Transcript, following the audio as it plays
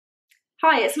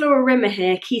Hi, it's Laura Rimmer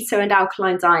here, Keto and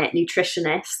Alkaline Diet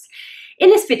nutritionist. In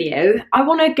this video, I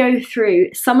want to go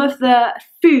through some of the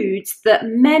foods that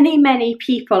many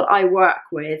people I work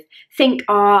with think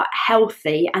are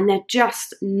healthy, and they're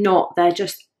just not. They're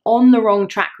just on the wrong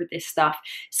track with this stuff.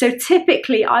 So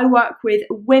typically I work with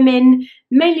women,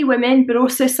 mainly women, but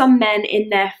also some men in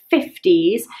their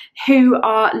 50s who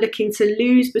are looking to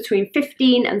lose between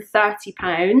 15 and 30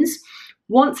 pounds,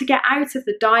 want to get out of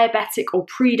the diabetic or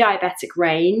pre-diabetic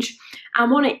range,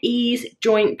 and want to ease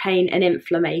joint pain and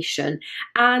inflammation.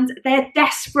 And they're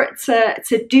desperate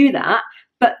to do that,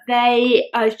 but they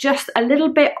are just a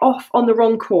little bit off on the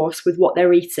wrong course with what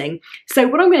they're eating. So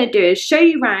what I'm going to do is show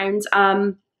you around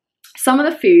some of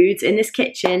the foods in this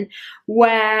kitchen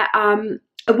where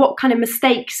what kind of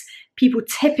mistakes people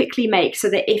typically make, so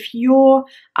that if you're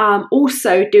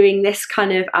also doing this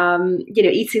kind of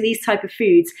eating these type of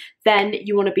foods, then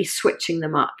you want to be switching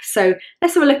them up. So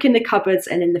let's have a look in the cupboards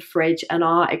and in the fridge, and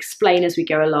I'll explain as we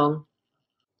go along.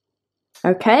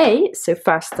 Okay, so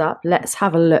first up, let's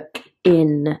have a look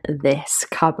in this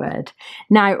cupboard.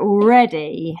 Now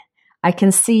already I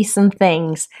can see some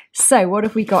things. So what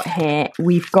have we got here?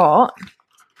 We've got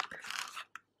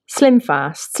Slim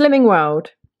Fast, Slimming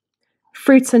World,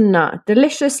 fruit and nut,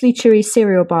 deliciously chewy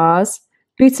cereal bars,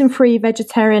 gluten-free,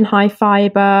 vegetarian, high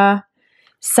fiber.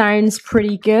 Sounds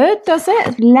pretty good, does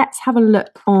it? Let's have a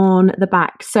look on the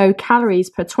back. So calories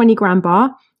per 20 gram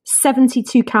bar,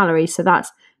 72 calories. So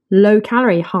that's low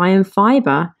calorie, high in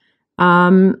fiber.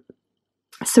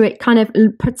 So it kind of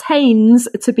pertains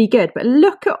to be good. But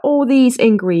look at all these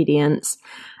ingredients.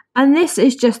 And this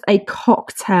is just a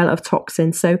cocktail of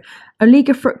toxins. So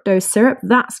oligofructose syrup,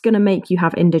 that's going to make you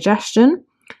have indigestion.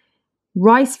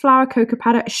 Rice flour, cocoa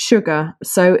powder, sugar.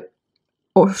 So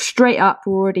or straight up,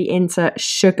 we're already into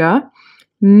sugar.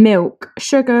 Milk,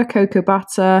 sugar, cocoa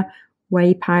butter,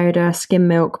 whey powder, skim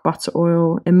milk, butter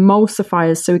oil,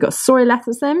 emulsifiers. So we've got soy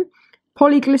lecithin,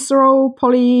 polyglycerol,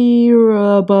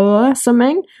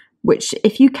 something, which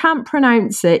if you can't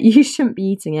pronounce it, you shouldn't be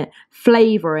eating it.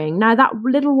 Flavoring. Now that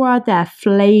little word there,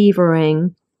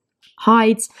 flavoring,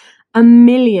 hides a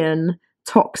million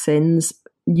toxins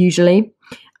usually.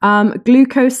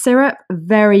 Glucose syrup,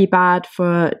 very bad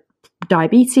for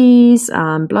diabetes,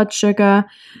 blood sugar,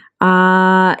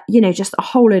 just a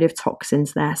whole load of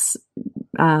toxins there.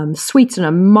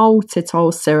 Sweetener,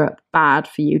 maltitol syrup, bad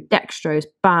for you. Dextrose,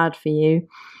 bad for you.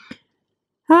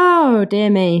 Oh dear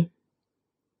me.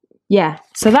 Yeah,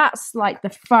 so that's like the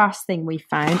first thing we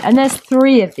found. And there's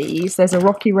 3 of these. There's a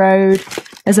Rocky Road,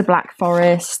 there's a Black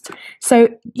Forest. So,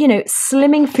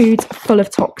 slimming foods full of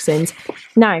toxins.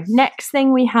 Now, next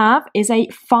thing we have is a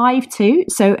 5-2.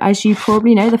 So as you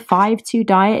probably know, the 5-2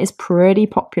 diet is pretty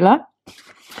popular.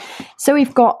 So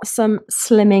we've got some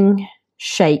slimming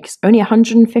shakes, only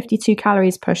 152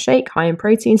 calories per shake, high in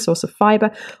protein, source of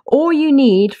fiber, all you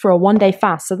need for a 1-day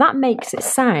fast. So that makes it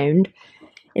sound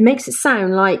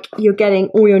like you're getting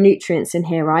all your nutrients in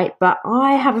here, right? But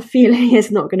I have a feeling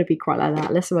it's not going to be quite like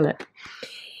that. Let's have a look.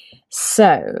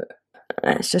 So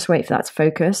let's just wait for that to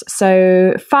focus.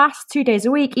 So fast 2 days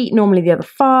a week, eat normally the other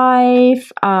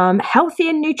 5. Healthy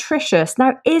and nutritious.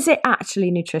 Now, is it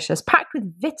actually nutritious? Packed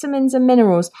with vitamins and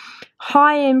minerals,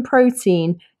 high in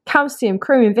protein, calcium,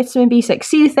 chromium, vitamin B6.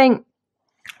 So you think,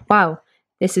 wow,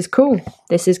 this is cool.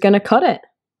 This is going to cut it.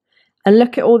 And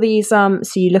look at all these, so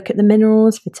you look at the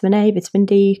minerals, vitamin A, vitamin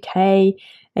D, K,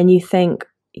 and you think,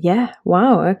 yeah,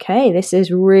 wow, okay, this is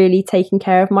really taking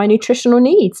care of my nutritional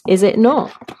needs, is it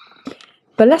not?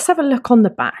 But let's have a look on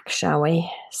the back, shall we?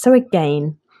 So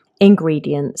again,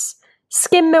 ingredients.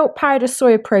 Skim milk powder,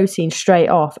 soy protein, straight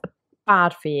off,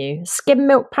 bad for you. Skim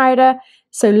milk powder,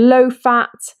 so low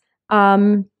fat,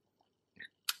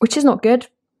 which is not good.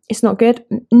 It's not good.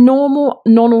 Normal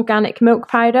non-organic milk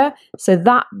powder, so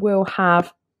that will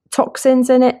have toxins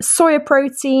in it. Soya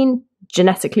protein,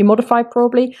 genetically modified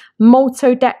probably.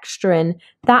 Maltodextrin,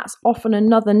 that's often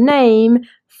another name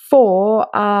for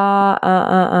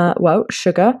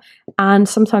sugar, and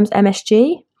sometimes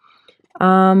MSG.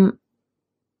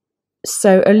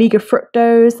 So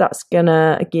oligofructose, that's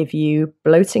gonna give you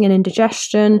bloating and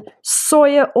indigestion.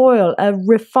 Soya oil, a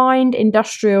refined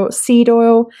industrial seed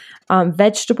oil,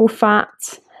 vegetable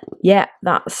fat. Yeah,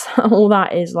 that's all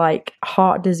that is like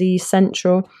heart disease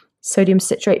central. Sodium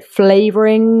citrate,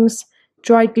 flavorings,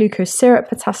 dried glucose syrup,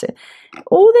 potassium.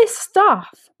 All this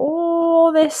stuff.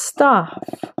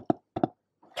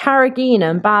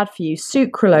 Carrageenan, bad for you.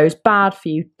 Sucralose, bad for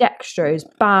you. Dextrose,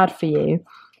 bad for you.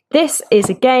 This is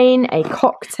again a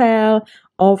cocktail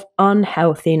of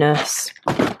unhealthiness.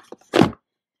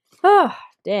 Oh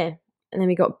dear. And then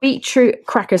we got beetroot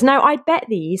crackers. Now, I bet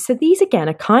these, so these again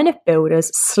are kind of builders,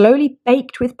 slowly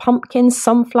baked with pumpkins,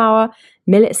 sunflower,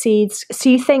 millet seeds. So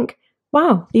you think,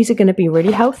 wow, these are going to be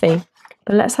really healthy.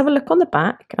 But let's have a look on the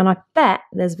back. And I bet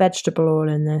there's vegetable oil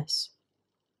in this.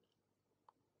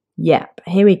 Yep,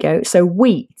 here we go. So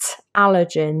wheat,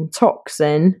 allergen,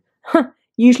 toxin,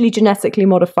 usually genetically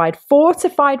modified,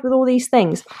 fortified with all these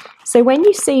things. So when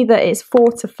you see that it's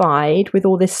fortified with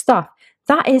all this stuff,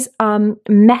 that is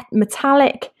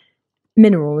metallic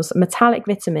minerals, metallic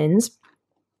vitamins,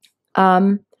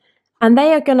 and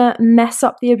they are going to mess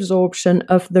up the absorption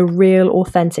of the real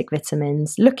authentic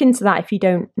vitamins. Look into that if you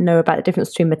don't know about the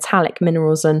difference between metallic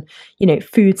minerals and,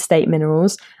 food state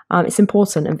minerals. It's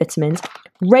important, and vitamins.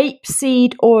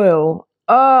 Rapeseed oil,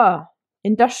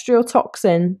 industrial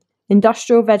toxin,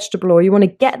 industrial vegetable oil. You want to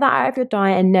get that out of your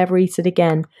diet and never eat it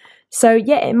again. So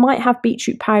yeah, it might have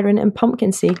beetroot powder in it and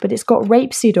pumpkin seed, but it's got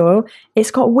rapeseed oil,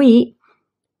 it's got wheat,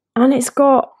 and has it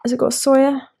got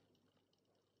soya?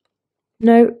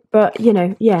 No, but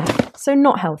yeah. So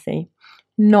not healthy.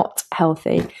 Not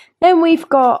healthy. Then we've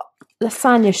got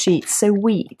lasagna sheets, so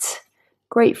wheat,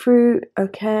 grapefruit,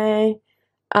 okay.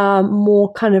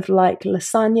 More kind of like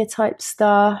lasagna type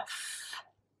stuff.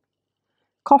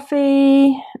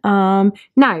 Coffee. Now,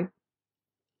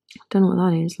 don't know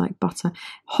what that is, like butter.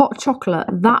 Hot chocolate,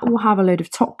 that will have a load of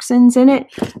toxins in it.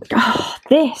 Oh,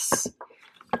 this.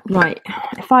 Right,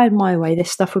 if I had my way,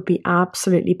 this stuff would be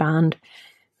absolutely banned.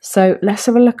 So let's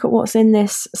have a look at what's in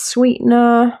this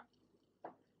sweetener.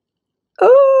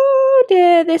 Oh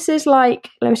dear, this is like,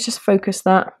 let's just focus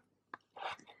that.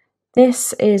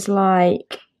 This is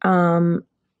like,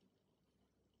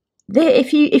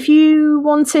 if you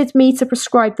wanted me to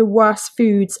prescribe the worst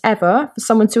foods ever for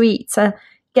someone to eat to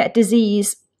get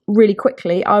disease really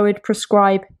quickly, I would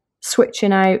prescribe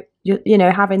switching out,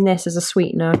 having this as a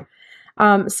sweetener.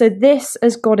 So this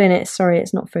has got in it, sorry,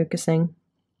 it's not focusing.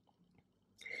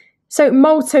 So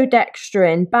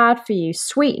maltodextrin, bad for you.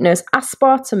 Sweeteners,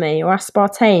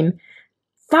 aspartame.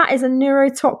 That is a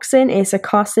neurotoxin. It's a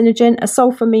carcinogen.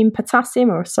 Asulfamine potassium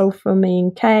or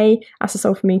asulfamine K,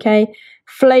 acesulfamine K.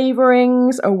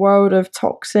 Flavorings, a world of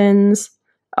toxins.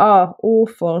 Oh,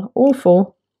 awful,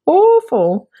 awful,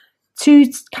 awful. 2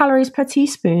 calories per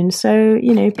teaspoon. So,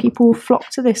 people flock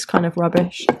to this kind of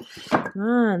rubbish.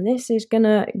 Man, this is going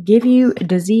to give you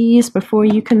disease before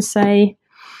you can say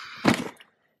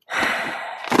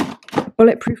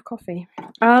bulletproof coffee.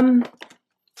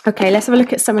 Okay, let's have a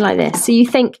look at something like this. So you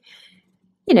think,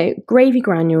 gravy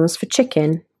granules for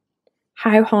chicken.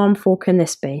 How harmful can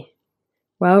this be?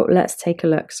 Well, let's take a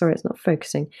look. Sorry, it's not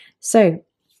focusing. So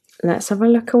let's have a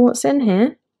look at what's in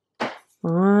here.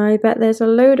 I bet there's a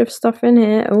load of stuff in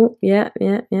here. Oh, yeah.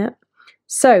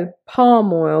 So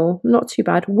palm oil, not too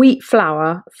bad. Wheat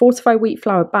flour, fortified wheat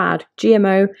flour, bad.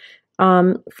 GMO,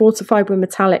 fortified with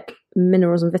metallic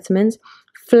minerals and vitamins.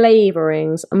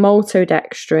 Flavorings,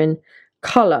 maltodextrin,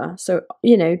 color, so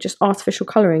just artificial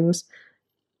colorings.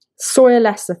 Soya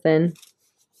lecithin,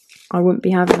 I wouldn't be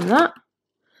having that.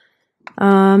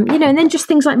 And then just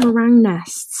things like meringue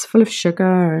nests full of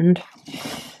sugar. And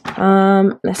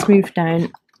let's move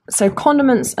down. So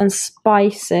condiments and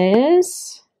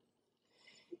spices,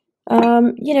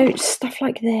 stuff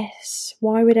like this.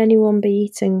 Why would anyone be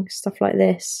eating stuff like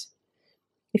this?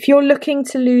 If you're looking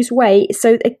to lose weight,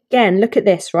 so again, look at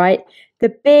this, right? The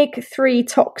big 3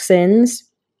 toxins: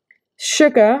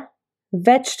 sugar,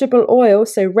 vegetable oil,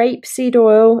 so rapeseed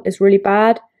oil is really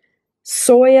bad.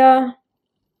 Soya,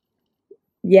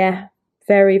 yeah,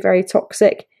 very, very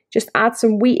toxic. Just add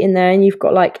some wheat in there and you've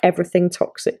got like everything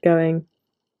toxic going.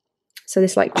 So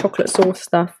this like chocolate sauce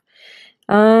stuff.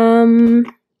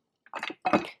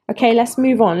 Okay, let's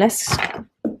move on. Let's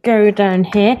go down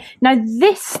here. Now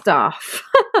this stuff,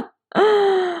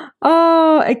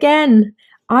 again,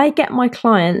 I get my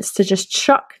clients to just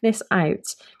chuck this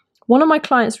out. One of my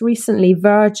clients recently,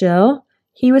 Virgil,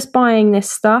 he was buying this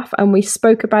stuff and we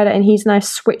spoke about it, and he's now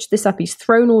switched this up. He's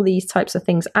thrown all these types of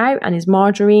things out, and his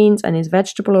margarines and his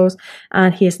vegetable oils,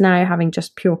 and he is now having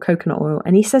just pure coconut oil,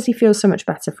 and he says he feels so much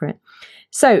better for it.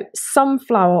 So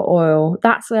sunflower oil,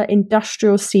 that's an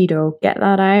industrial seed oil, get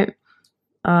that out.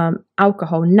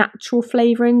 Alcohol, natural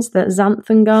flavorings, the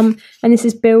xanthan gum, and this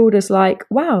is billed as like,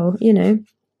 wow,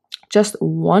 just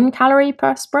 1 calorie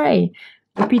per spray.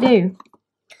 Whoopie-doo.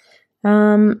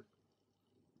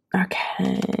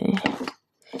 Okay,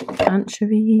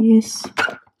 anchovies,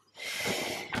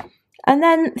 and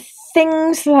then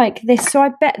things like this. So I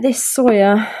bet this soy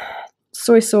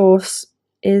sauce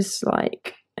is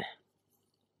like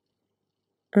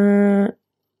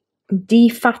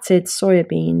defatted soya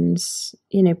beans,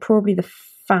 probably the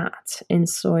fat in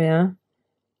soya.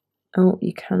 Oh,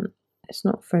 you can't, it's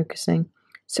not focusing.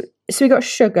 So we got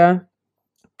sugar,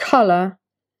 colour,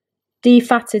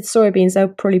 defatted soybeans, they'll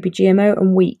probably be GMO,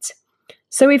 and wheat.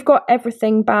 So we've got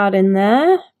everything bad in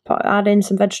there. Add in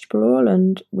some vegetable oil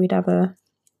and we'd have a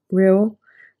real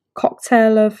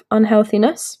cocktail of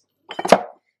unhealthiness.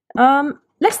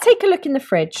 Let's take a look in the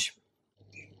fridge.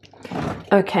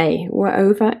 Okay, we're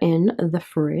over in the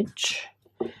fridge.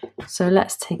 So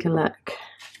let's take a look.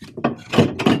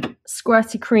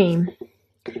 Squirty cream.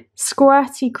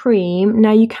 Squirty cream.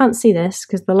 Now you can't see this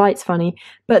because the light's funny,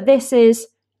 but this is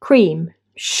cream,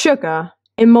 sugar,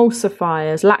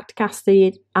 emulsifiers, lactic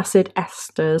acid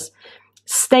esters,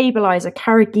 stabilizer,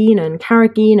 carrageenan.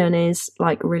 Carrageenan is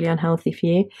like really unhealthy for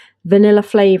you. Vanilla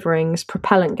flavorings,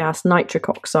 propellant gas, nitric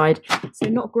oxide. So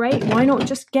not great. Why not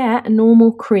just get a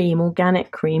normal cream,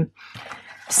 organic cream?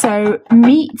 So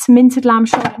meat, minted lamb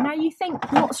shoulder. Now you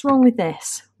think, what's wrong with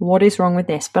this? What is wrong with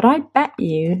this? But I bet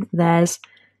you there's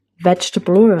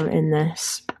vegetable oil in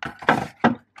this.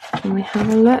 Can we have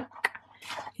a look?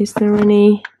 Is there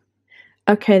any?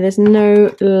 Okay, there's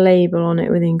no label on it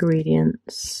with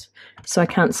ingredients, so I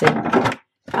can't see.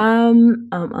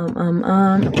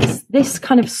 It's this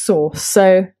kind of sauce.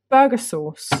 So burger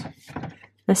sauce.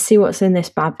 Let's see what's in this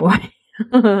bad boy.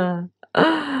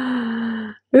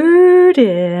 Oh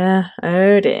dear,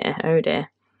 oh dear, oh dear.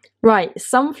 Right,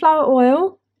 sunflower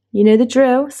oil. You know the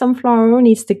drill. Sunflower oil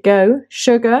needs to go.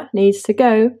 Sugar needs to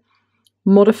go.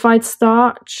 Modified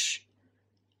starch.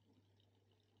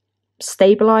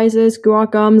 Stabilizers,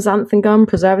 guar gum, xanthan gum,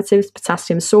 preservatives,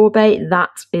 potassium sorbate.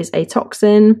 That is a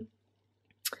toxin.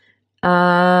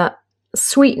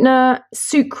 Sweetener,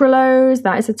 sucralose.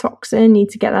 That is a toxin. Need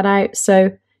to get that out.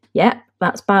 So, yeah,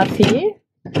 that's bad for you.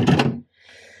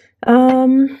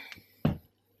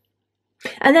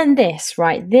 And then this,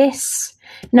 right? This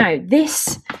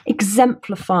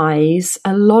exemplifies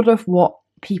a lot of what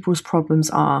people's problems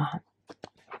are.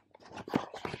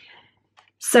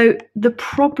 So the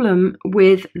problem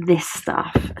with this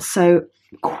stuff, so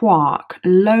quark,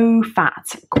 low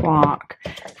fat quark,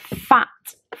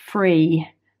 fat-free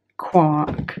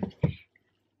quark,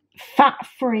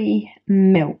 fat-free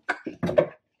milk,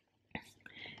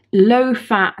 low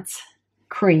fat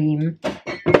cream. Oh,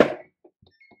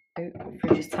 the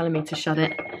fridge is telling me to shut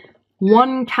it.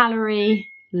 1 calorie,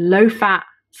 low fat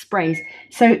sprays.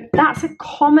 So that's a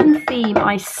common theme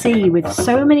I see with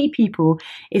so many people,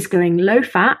 is going low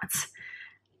fat,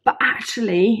 but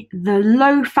actually the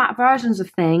low fat versions of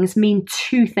things mean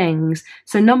 2 things.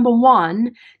 So number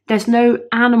 1, there's no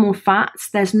animal fats.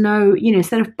 There's no,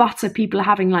 instead of butter, people are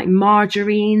having like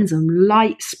margarines and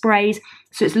light sprays.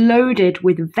 So it's loaded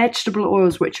with vegetable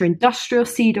oils, which are industrial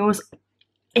seed oils.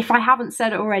 If I haven't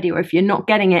said it already, or if you're not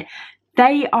getting it,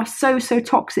 they are so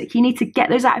toxic. You need to get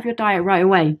those out of your diet right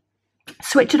away.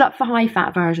 Switch it up for high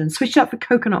fat versions. Switch it up for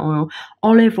coconut oil,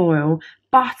 olive oil,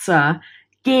 butter,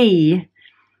 ghee,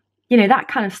 that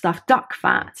kind of stuff, duck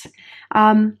fat.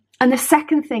 And the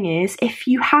second thing is, if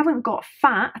you haven't got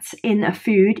fat in a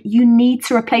food, you need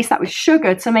to replace that with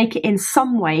sugar to make it in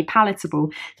some way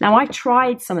palatable. Now, I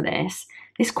tried some of this.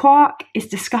 This quark is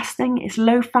disgusting. It's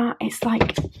low fat. It's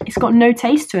like, it's got no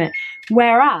taste to it.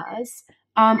 Whereas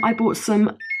I bought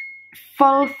some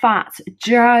full fat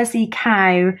Jersey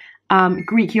cow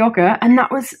Greek yogurt, and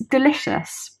that was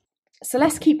delicious. So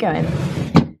let's keep going.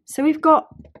 So we've got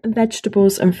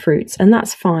vegetables and fruits, and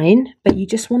that's fine, but you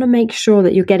just want to make sure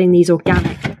that you're getting these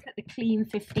organic. Look at the clean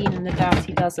 15 and the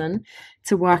dirty dozen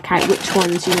to work out which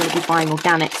ones you want to be buying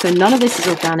organic. So none of this is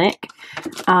organic,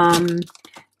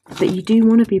 but you do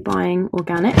want to be buying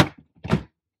organic.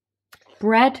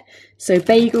 Bread, so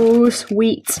bagels,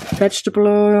 wheat, vegetable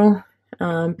oil,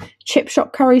 chip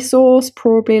shop curry sauce,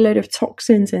 probably a load of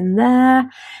toxins in there,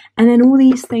 and then all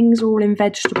these things are all in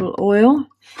vegetable oil.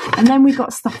 And then we've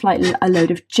got stuff like a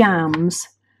load of jams.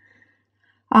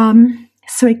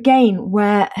 So again,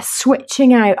 we're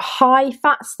switching out high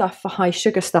fat stuff for high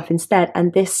sugar stuff instead.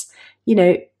 And this,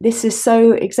 this is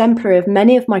so exemplary of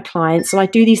many of my clients. And I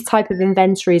do these type of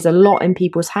inventories a lot in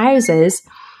people's houses.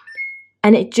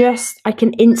 And I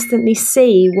can instantly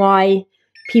see why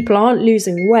people aren't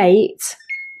losing weight,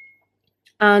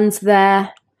 and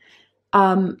they're,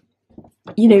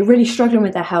 really struggling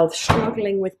with their health,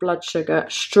 struggling with blood sugar,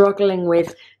 struggling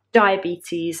with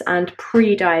diabetes and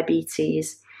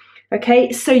pre-diabetes.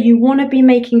 Okay, so you want to be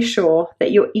making sure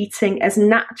that you're eating as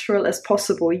natural as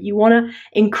possible. You want to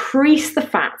increase the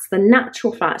fats, the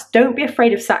natural fats. Don't be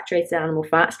afraid of saturated animal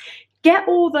fats. Get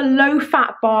all the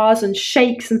low-fat bars and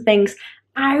shakes and things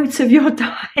out of your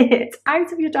diet,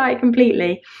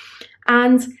 completely.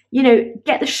 And,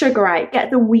 get the sugar out, get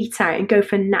the wheat out, and go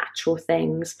for natural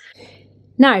things.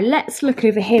 Now let's look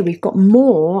over here. We've got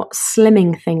more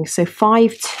slimming things. So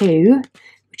 5-2,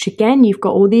 which again, you've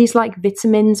got all these like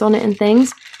vitamins on it and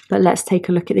things, but let's take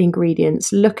a look at the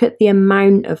ingredients. Look at the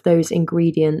amount of those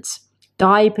ingredients.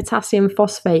 Dipotassium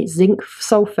phosphate, zinc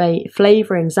sulfate,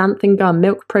 flavoring, xanthan gum,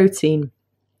 milk protein,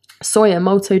 soya,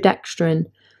 maltodextrin.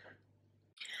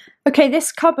 Okay,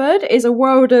 this cupboard is a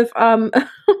world of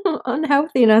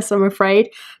unhealthiness, I'm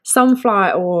afraid.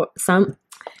 Sunflower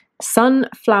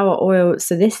oil,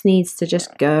 so this needs to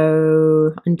just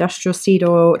go. Industrial seed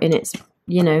oil in its,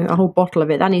 you know, a whole bottle of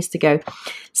it, that needs to go.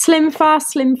 Slim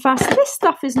Fast. This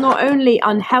stuff is not only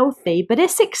unhealthy, but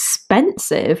it's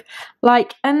expensive.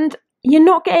 Like, and you're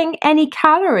not getting any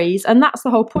calories, and that's the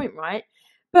whole point, right?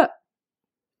 But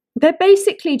they're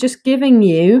basically just giving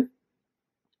you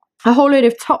a whole load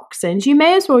of toxins. You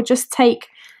may as well just take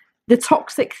the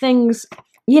toxic things,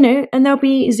 you know, and there'll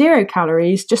be 0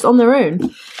 calories just on their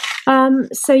own.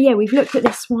 So yeah, we've looked at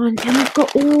this one, and we've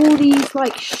got all these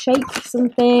like shakes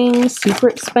and things, super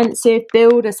expensive,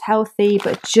 billed as healthy,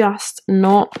 but just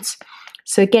not.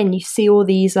 So again, you see all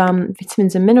these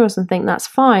vitamins and minerals and think that's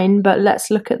fine, but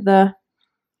let's look at the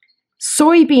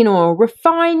soybean oil,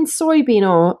 refined soybean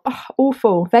oil. Oh,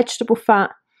 awful. Vegetable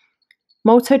fat,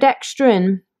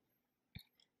 maltodextrin,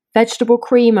 vegetable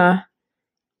creamer,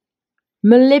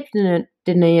 molybdenum.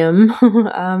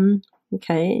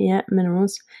 Okay, yeah,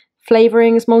 minerals.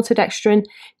 Flavorings, maltodextrin.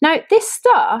 Now, this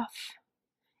stuff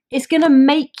is going to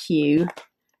make you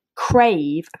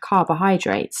crave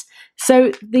carbohydrates.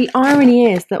 So the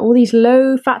irony is that all these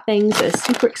low fat things that are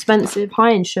super expensive, high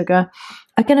in sugar,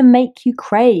 are going to make you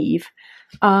crave.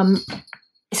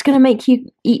 It's going to make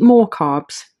you eat more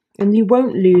carbs, and you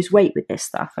won't lose weight with this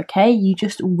stuff, okay? You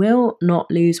just will not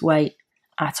lose weight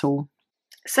at all.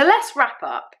 So let's wrap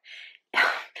up.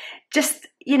 Just,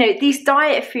 you know, these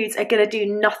diet foods are going to do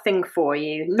nothing for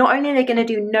you. Not only are they going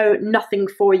to do nothing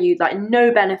for you, like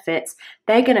no benefits,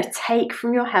 they're going to take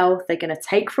from your health, they're going to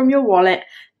take from your wallet,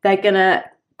 they're going to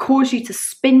cause you to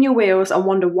spin your wheels and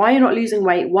wonder why you're not losing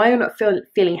weight, why you're not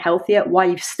feeling healthier, why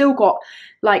you've still got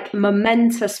like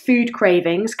momentous food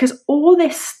cravings, because all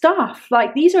this stuff,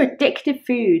 like these are addictive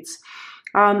foods.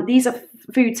 These are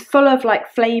foods full of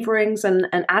like flavorings and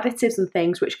additives and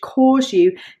things which cause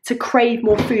you to crave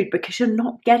more food because you're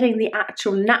not getting the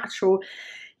actual natural,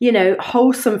 you know,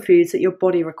 wholesome foods that your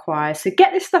body requires. So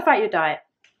get this stuff out of your diet.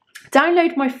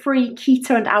 Download my free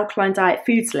keto and alkaline diet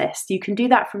foods list. You can do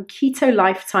that from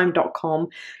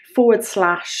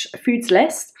ketolifetime.com/foods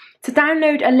list to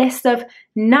download a list of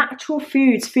natural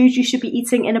foods you should be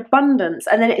eating in abundance.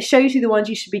 And then it shows you the ones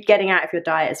you should be getting out of your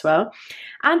diet as well.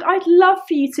 And I'd love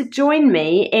for you to join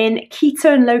me in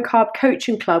Keto and Low Carb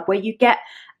Coaching Club, where you get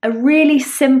a really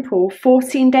simple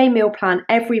 14-day meal plan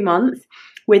every month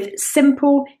with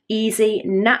simple, easy,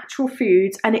 natural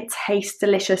foods, and it tastes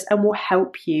delicious and will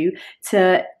help you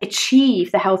to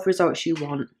achieve the health results you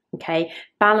want, okay?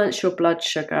 Balance your blood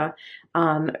sugar,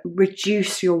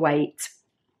 reduce your weight,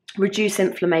 reduce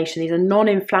inflammation. These are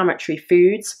non-inflammatory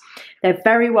foods. They're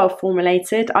very well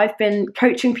formulated. I've been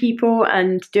coaching people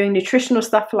and doing nutritional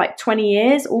stuff for like 20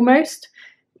 years, almost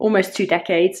 2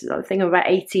 decades. I think I'm about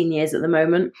 18 years at the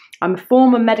moment. I'm a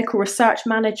former medical research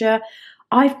manager.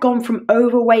 I've gone from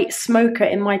overweight smoker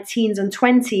in my teens and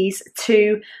 20s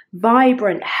to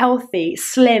vibrant, healthy,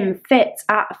 slim, fit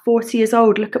at 40 years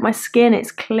old. Look at my skin,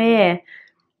 it's clear.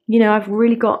 You know, I've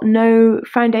really got no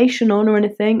foundation on or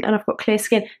anything, and I've got clear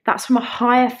skin. That's from a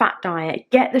higher fat diet.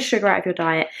 Get the sugar out of your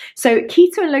diet. So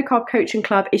Keto and Low Carb Coaching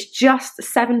Club is just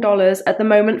 $7 at the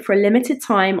moment for a limited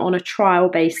time on a trial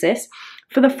basis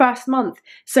for the first month.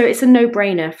 So it's a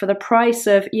no-brainer for the price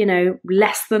of, you know,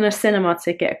 less than a cinema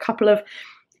ticket, a couple of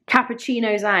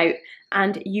cappuccinos out,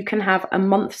 and you can have a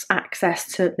month's access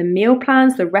to the meal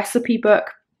plans, the recipe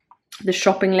book, the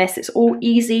shopping list. It's all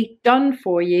easy, done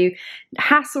for you,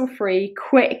 hassle-free,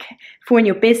 quick for when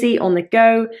you're busy, on the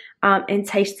go, and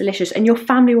tastes delicious. And your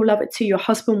family will love it too. Your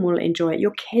husband will enjoy it.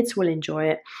 Your kids will enjoy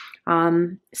it.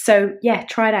 So yeah,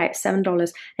 try it out,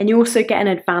 $7. And you also get an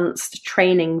advanced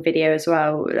training video as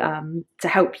well, to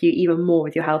help you even more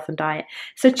with your health and diet.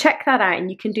 So check that out, and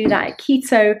you can do that at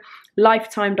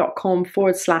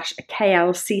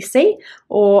ketolifetime.com/KLCC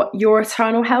or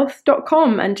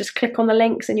youreternalhealth.com, and just click on the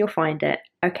links and you'll find it.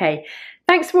 Okay,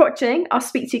 thanks for watching. I'll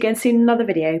speak to you again soon in another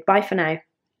video. Bye for now.